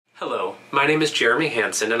Hello, my name is Jeremy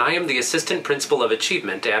Hansen and I am the Assistant Principal of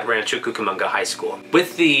Achievement at Rancho Cucamonga High School.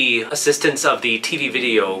 With the assistance of the TV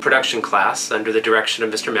video production class under the direction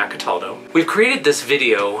of Mr. Macataldo, we've created this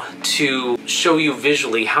video to show you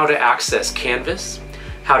visually how to access Canvas,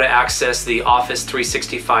 how to access the Office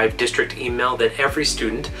 365 district email that every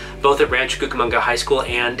student, both at Rancho Cucamonga High School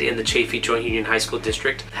and in the Chaffee Joint Union High School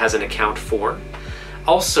District, has an account for.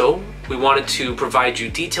 Also, we wanted to provide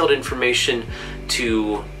you detailed information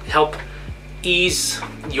to help ease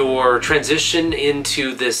your transition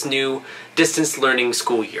into this new distance learning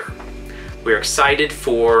school year. We're excited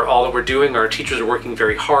for all that we're doing. Our teachers are working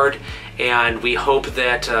very hard, and we hope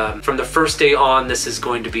that from the first day on, this is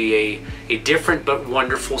going to be a different but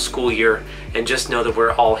wonderful school year. And just know that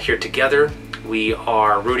we're all here together. We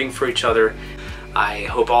are rooting for each other. I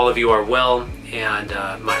hope all of you are well, and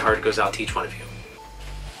my heart goes out to each one of you.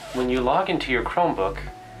 When you log into your Chromebook,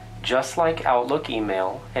 just like Outlook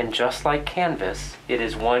email and just like Canvas, it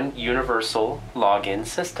is one universal login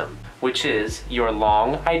system, which is your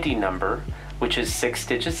long ID number, which is 6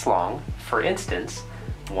 digits long. For instance,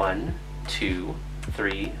 1, 2,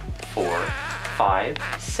 3, 4, 5,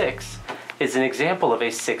 6 is an example of a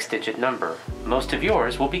 6-digit number. Most of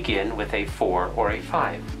yours will begin with a 4 or a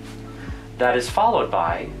 5. That is followed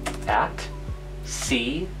by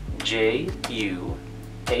 @CJUHSD.net.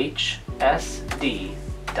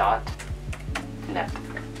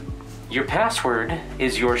 Your password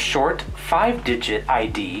is your short 5-digit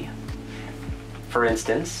ID. For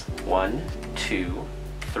instance, 1, 2,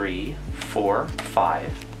 3, 4,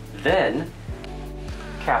 5. Then,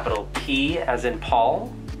 capital P as in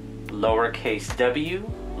Paul, lowercase w,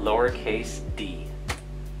 lowercase d.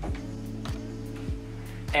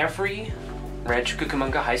 Every Rancho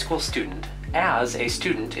Cucamonga High School student, as a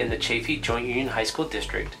student in the Chaffee Joint Union High School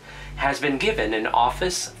District, has been given an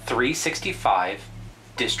Office 365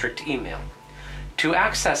 district email. To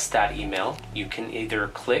access that email, you can either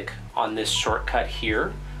click on this shortcut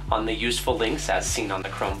here on the useful links as seen on the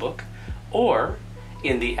Chromebook, or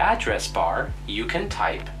in the address bar, you can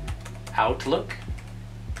type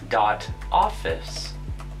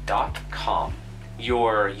outlook.office.com.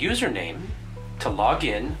 Your username to log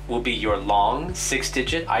in will be your long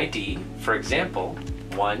 6-digit ID, for example,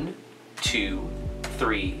 1, 2,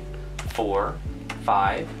 3, 4,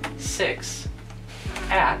 5, 6,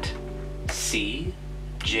 at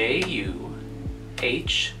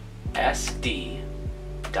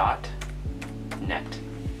CJUHSD.net.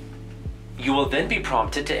 You will then be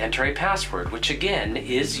prompted to enter a password, which again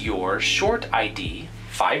is your short ID,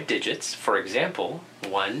 5 digits, for example,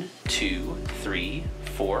 1, 2, 3,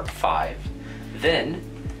 4, 5. Then,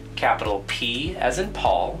 capital P as in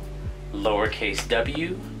Paul, lowercase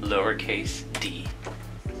w, lowercase d.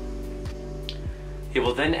 It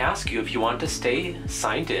will then ask you if you want to stay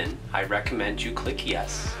signed in. I recommend you click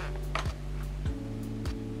yes.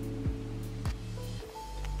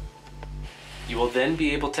 You will then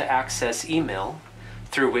be able to access email,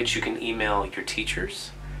 through which you can email your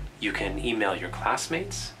teachers, you can email your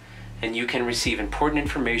classmates, and you can receive important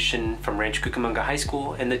information from Rancho Cucamonga High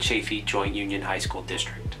School and the Chaffee Joint Union High School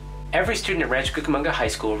District. Every student at Rancho Cucamonga High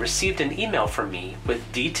School received an email from me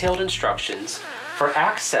with detailed instructions for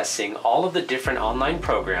accessing all of the different online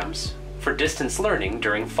programs for distance learning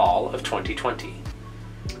during fall of 2020.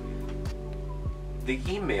 The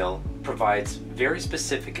email provides very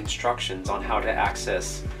specific instructions on how to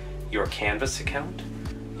access your Canvas account,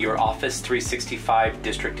 your Office 365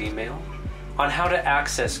 district email, on how to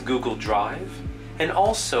access Google Drive, and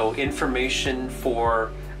also information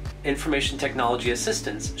for information technology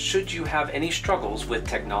assistance should you have any struggles with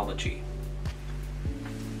technology.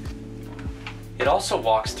 It also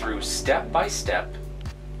walks through step by step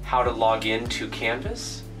how to log into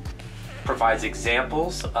Canvas, provides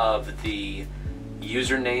examples of the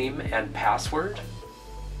username and password,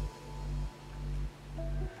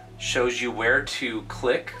 shows you where to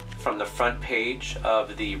click from the front page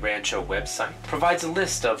of the Rancho website, provides a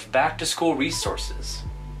list of back-to-school resources.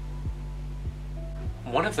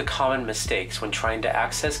 One of the common mistakes when trying to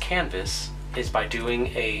access Canvas is by doing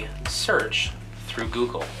a search through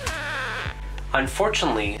Google.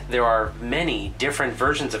 Unfortunately, there are many different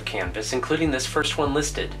versions of Canvas, including this first one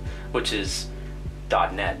listed, which is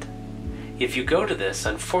 .net. If you go to this,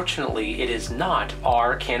 unfortunately, it is not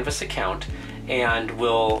our Canvas account and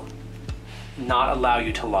will not allow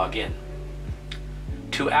you to log in.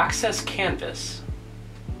 To access Canvas,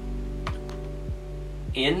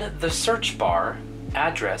 in the search bar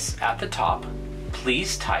address at the top,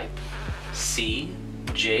 please type CJUHSD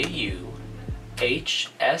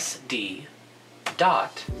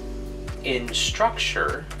dot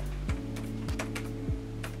instructure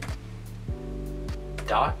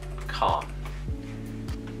cjustinprinceple.com.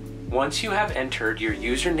 Once you have entered your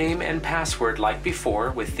username and password like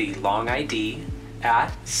before with the long ID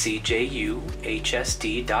 @cjuhsd.net,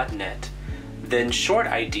 then short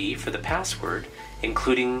ID for the password,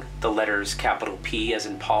 including the letters capital P as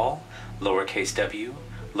in Paul, lowercase w,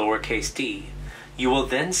 lowercase d, you will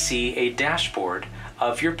then see a dashboard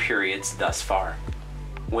of your periods thus far.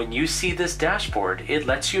 When you see this dashboard, it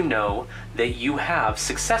lets you know that you have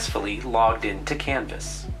successfully logged into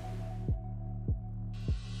Canvas.